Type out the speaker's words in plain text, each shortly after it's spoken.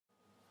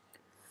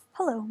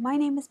Hello, my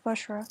name is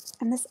Bushra,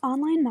 and this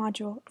online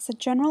module is a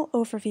general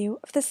overview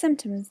of the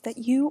symptoms that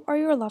you or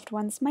your loved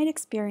ones might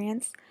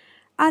experience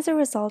as a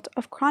result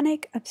of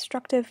chronic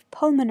obstructive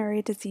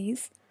pulmonary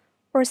disease,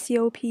 or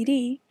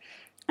COPD,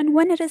 and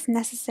when it is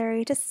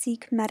necessary to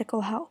seek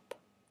medical help.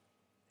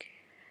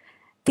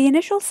 The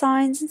initial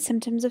signs and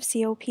symptoms of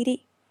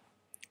COPD.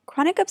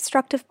 Chronic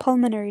obstructive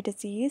pulmonary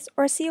disease,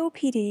 or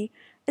COPD,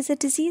 is a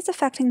disease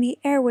affecting the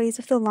airways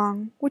of the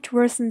lung, which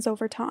worsens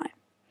over time.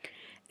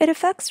 It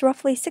affects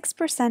roughly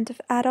 6% of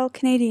adult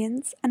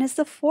Canadians and is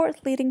the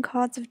fourth leading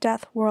cause of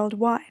death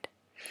worldwide.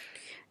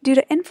 Due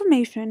to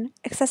inflammation,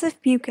 excessive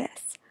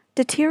mucus,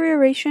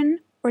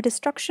 deterioration, or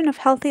destruction of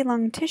healthy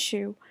lung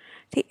tissue,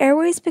 the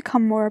airways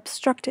become more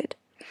obstructed.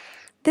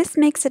 This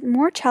makes it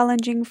more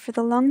challenging for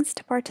the lungs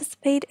to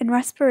participate in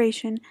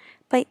respiration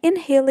by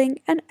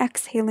inhaling and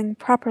exhaling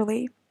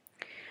properly.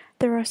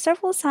 There are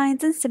several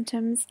signs and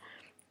symptoms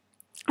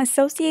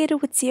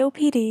associated with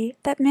COPD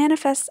that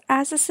manifest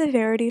as the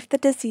severity of the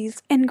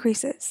disease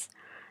increases.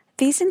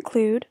 These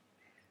include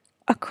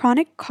a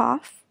chronic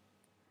cough,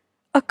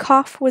 a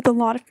cough with a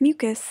lot of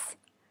mucus,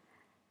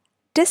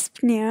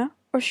 dyspnea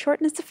or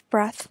shortness of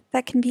breath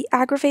that can be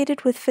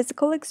aggravated with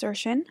physical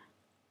exertion,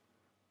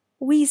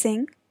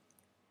 wheezing,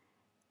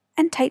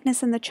 and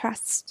tightness in the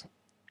chest.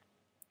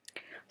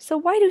 So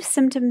why do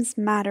symptoms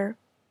matter?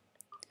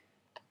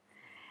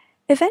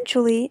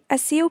 Eventually,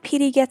 as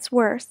COPD gets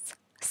worse,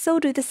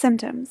 so do the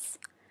symptoms.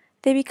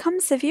 They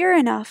become severe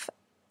enough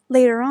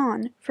later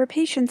on for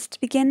patients to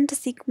begin to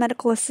seek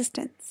medical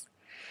assistance.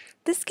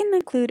 This can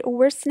include a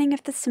worsening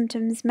of the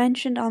symptoms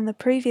mentioned on the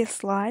previous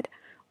slide,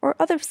 or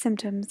other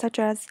symptoms such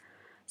as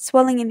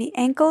swelling in the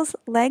ankles,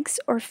 legs,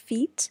 or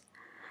feet,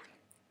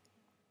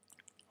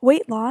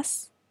 weight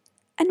loss,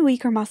 and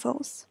weaker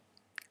muscles.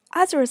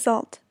 As a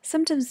result,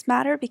 symptoms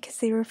matter because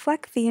they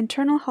reflect the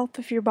internal health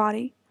of your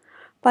body.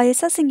 By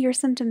assessing your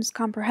symptoms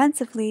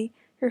comprehensively,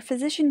 your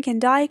physician can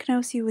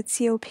diagnose you with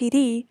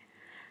COPD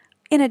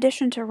in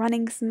addition to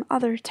running some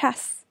other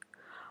tests.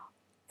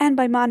 And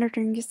by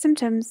monitoring your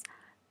symptoms,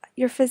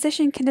 your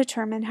physician can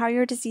determine how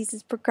your disease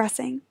is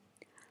progressing.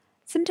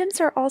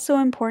 Symptoms are also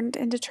important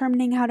in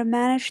determining how to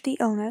manage the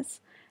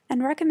illness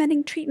and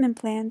recommending treatment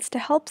plans to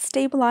help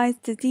stabilize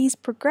disease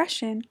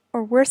progression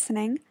or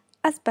worsening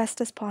as best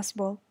as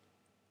possible.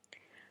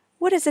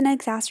 What is an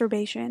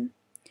exacerbation?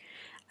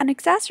 An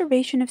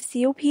exacerbation of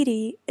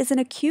COPD is an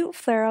acute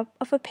flare-up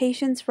of a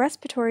patient's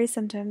respiratory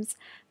symptoms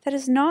that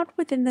is not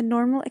within the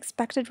normal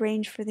expected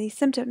range for these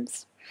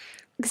symptoms.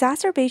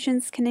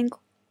 Exacerbations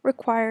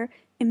require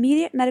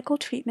immediate medical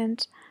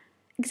treatment.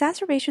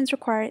 Exacerbations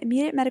require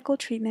immediate medical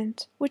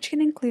treatment, which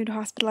can include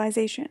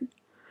hospitalization.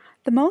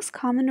 The most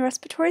common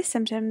respiratory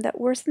symptom that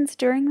worsens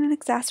during an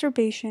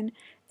exacerbation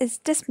is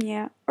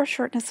dyspnea or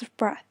shortness of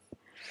breath.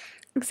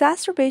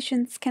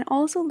 Exacerbations can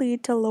also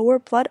lead to lower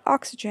blood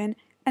oxygen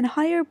and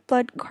higher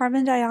blood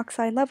carbon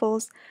dioxide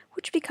levels,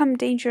 which become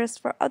dangerous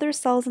for other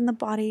cells in the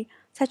body,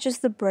 such as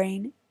the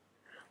brain.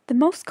 The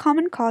most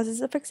common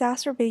causes of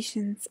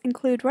exacerbations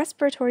include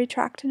respiratory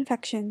tract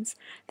infections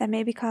that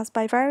may be caused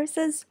by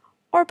viruses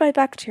or by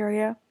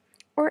bacteria,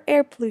 or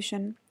air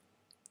pollution.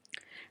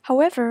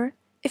 However,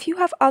 if you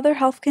have other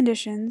health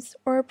conditions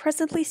or are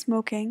presently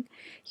smoking,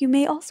 you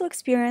may also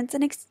experience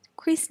an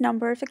increased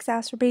number of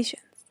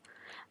exacerbations.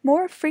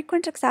 More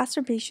frequent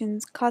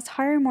exacerbations cause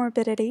higher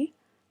morbidity,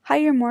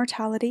 higher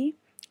mortality,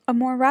 a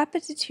more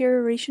rapid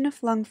deterioration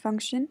of lung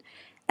function,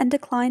 and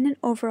decline in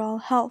overall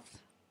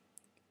health.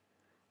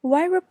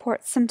 Why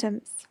report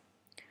symptoms?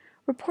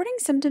 Reporting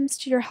symptoms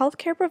to your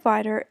healthcare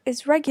provider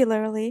is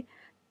regularly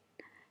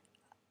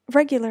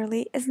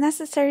is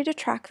necessary to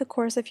track the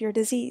course of your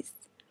disease.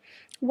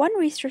 One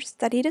research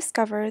study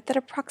discovered that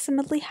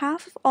approximately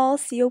half of all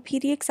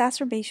COPD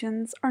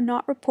exacerbations are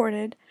not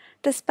reported,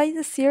 despite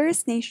the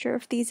serious nature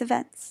of these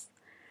events.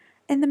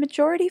 In the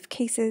majority of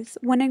cases,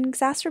 when an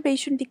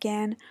exacerbation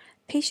began,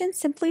 patients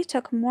simply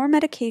took more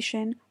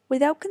medication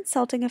without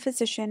consulting a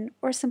physician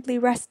or simply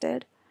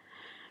rested.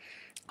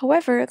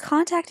 However,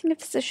 contacting a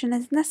physician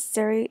is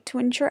necessary to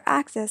ensure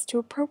access to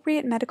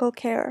appropriate medical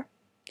care.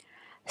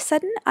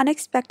 Sudden,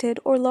 unexpected,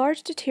 or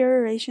large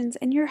deteriorations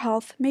in your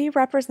health may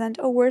represent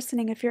a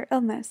worsening of your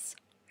illness,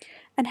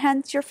 and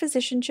hence your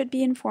physician should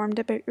be informed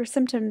about your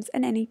symptoms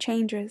and any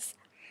changes.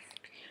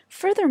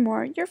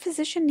 Furthermore, your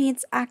physician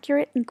needs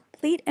accurate and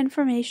complete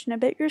information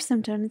about your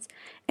symptoms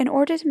in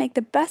order to make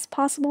the best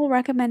possible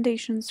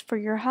recommendations for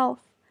your health.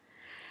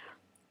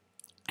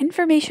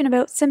 Information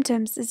about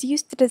symptoms is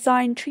used to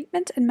design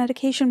treatment and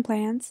medication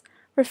plans,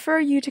 refer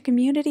you to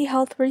community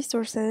health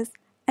resources,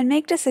 and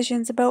make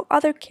decisions about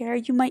other care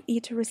you might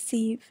need to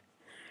receive.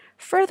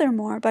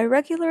 Furthermore, by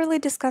regularly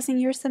discussing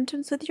your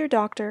symptoms with your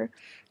doctor,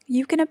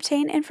 you can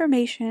obtain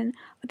information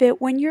about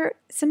when your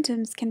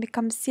symptoms can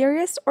become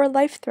serious or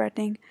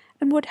life-threatening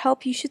and what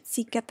help you should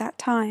seek at that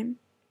time.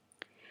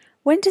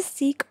 When to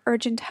seek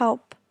urgent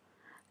help.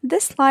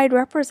 This slide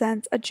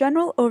represents a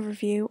general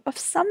overview of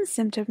some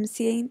symptoms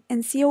seen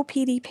in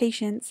COPD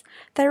patients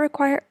that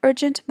require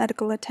urgent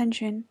medical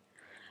attention.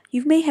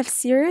 You may have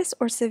serious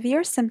or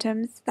severe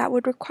symptoms that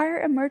would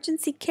require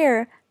emergency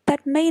care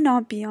that may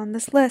not be on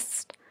this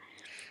list.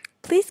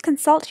 Please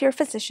consult your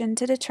physician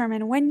to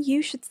determine when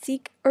you should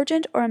seek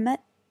urgent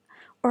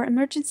or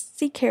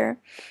emergency care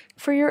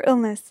for your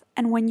illness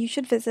and when you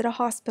should visit a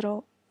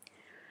hospital.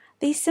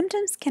 These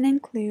symptoms can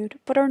include,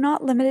 but are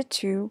not limited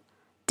to,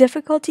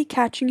 difficulty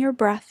catching your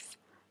breath,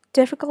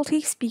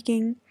 difficulty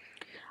speaking,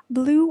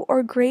 blue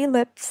or gray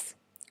lips,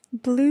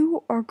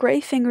 blue or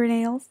gray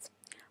fingernails,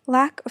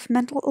 lack of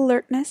mental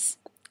alertness,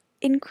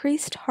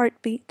 increased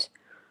heartbeat,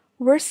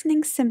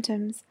 worsening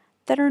symptoms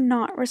that are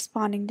not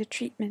responding to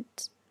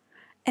treatment.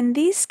 In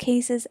these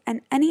cases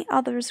and any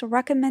others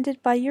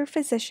recommended by your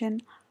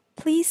physician,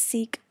 please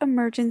seek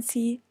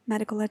emergency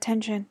medical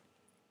attention.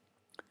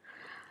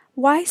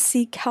 Why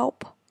seek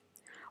help?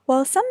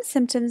 While some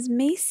symptoms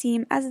may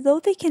seem as though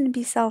they can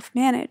be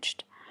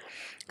self-managed,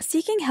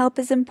 seeking help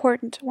is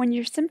important when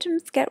your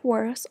symptoms get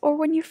worse or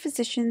when your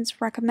physicians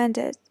recommend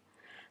it.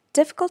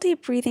 Difficulty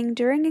breathing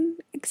during an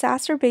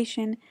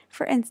exacerbation,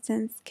 for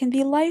instance, can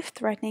be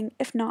life-threatening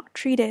if not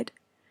treated.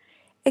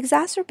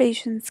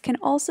 Exacerbations can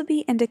also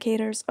be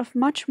indicators of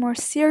much more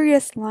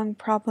serious lung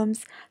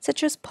problems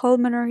such as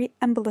pulmonary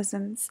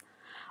embolisms.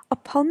 A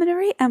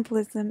pulmonary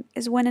embolism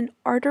is when an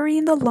artery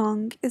in the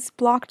lung is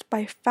blocked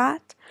by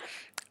fat,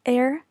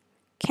 air,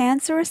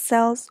 cancerous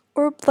cells,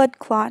 or a blood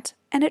clot,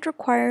 and it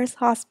requires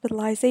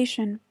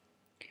hospitalization.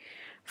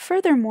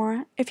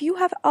 Furthermore, if you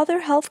have other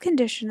health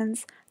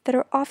conditions that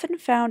are often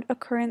found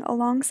occurring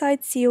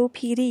alongside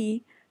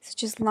COPD,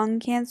 such as lung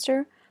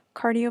cancer,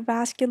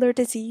 cardiovascular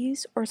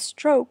disease, or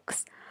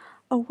strokes,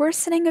 a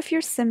worsening of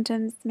your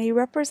symptoms may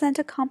represent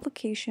a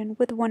complication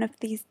with one of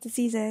these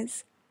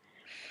diseases.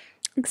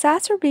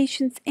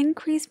 Exacerbations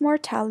increase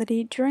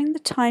mortality during the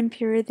time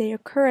period they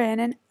occur in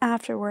and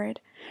afterward,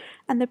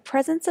 and the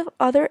presence of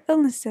other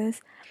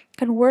illnesses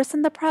can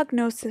worsen the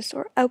prognosis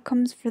or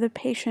outcomes for the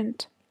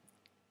patient.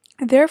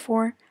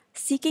 Therefore,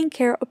 seeking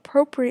care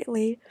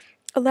appropriately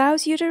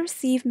allows you to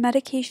receive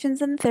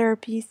medications and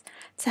therapies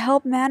to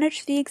help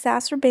manage the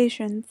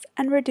exacerbations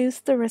and reduce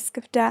the risk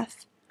of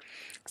death.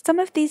 Some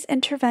of these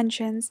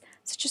interventions,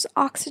 such as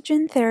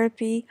oxygen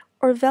therapy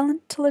or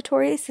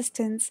ventilatory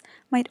assistance,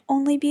 might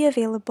only be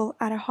available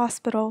at a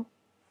hospital.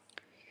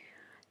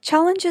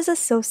 Challenges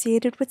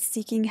associated with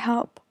seeking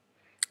help.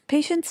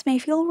 Patients may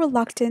feel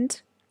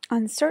reluctant,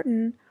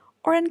 uncertain,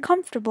 or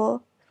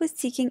uncomfortable with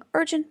seeking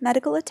urgent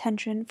medical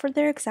attention for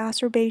their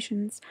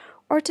exacerbations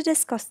or to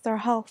discuss their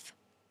health.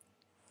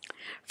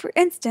 For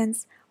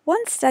instance,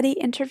 one study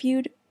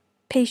interviewed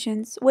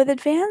patients with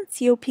advanced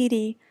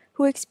COPD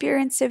who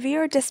experienced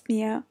severe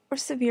dyspnea or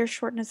severe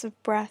shortness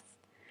of breath.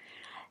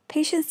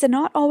 Patients did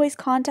not always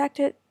contact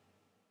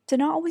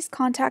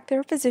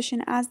their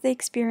physician as they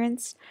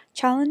experienced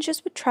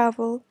challenges with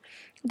travel,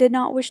 did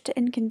not wish to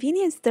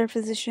inconvenience their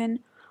physician,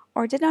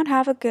 or did not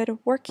have a good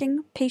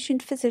working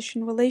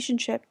patient-physician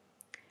relationship.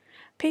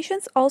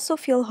 Patients also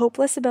feel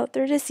hopeless about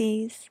their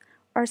disease,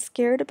 are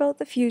scared about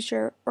the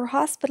future or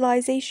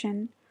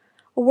hospitalization,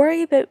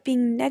 worry about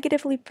being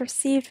negatively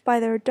perceived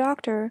by their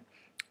doctor,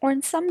 or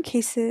in some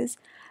cases,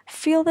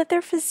 feel that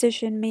their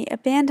physician may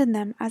abandon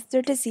them as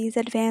their disease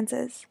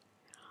advances.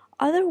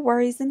 Other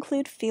worries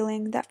include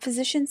feeling that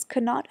physicians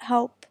could not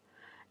help,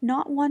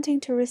 not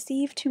wanting to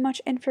receive too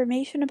much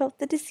information about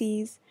the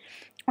disease,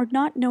 or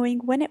not knowing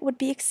when it would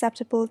be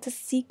acceptable to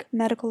seek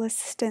medical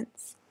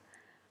assistance.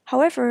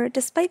 However,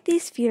 despite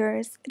these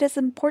fears, it is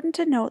important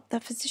to note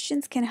that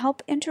physicians can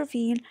help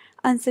intervene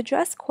and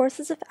suggest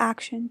courses of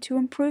action to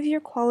improve your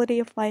quality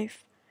of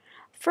life.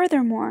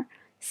 Furthermore,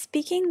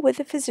 speaking with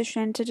a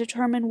physician to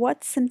determine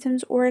what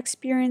symptoms or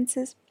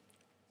experiences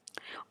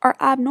are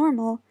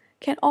abnormal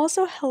can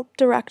also help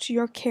direct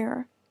your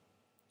care.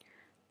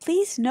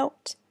 Please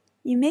note,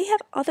 you may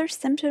have other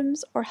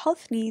symptoms or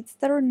health needs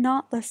that are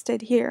not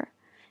listed here.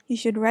 You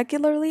should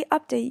regularly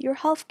update your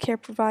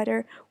healthcare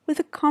provider with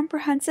a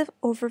comprehensive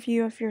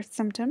overview of your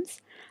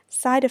symptoms,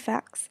 side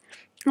effects,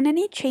 and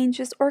any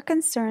changes or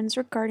concerns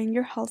regarding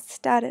your health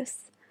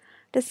status.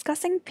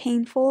 Discussing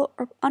painful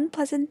or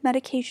unpleasant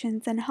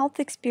medications and health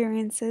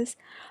experiences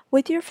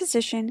with your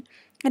physician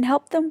can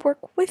help them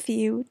work with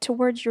you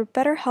towards your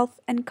better health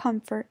and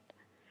comfort.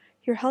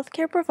 Your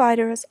healthcare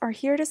providers are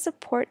here to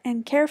support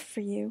and care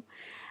for you,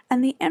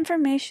 and the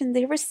information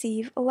they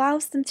receive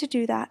allows them to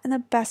do that in the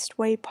best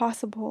way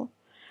possible.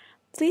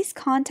 Please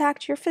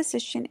contact your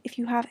physician if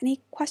you have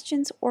any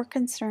questions or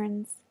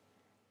concerns.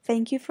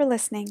 Thank you for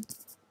listening.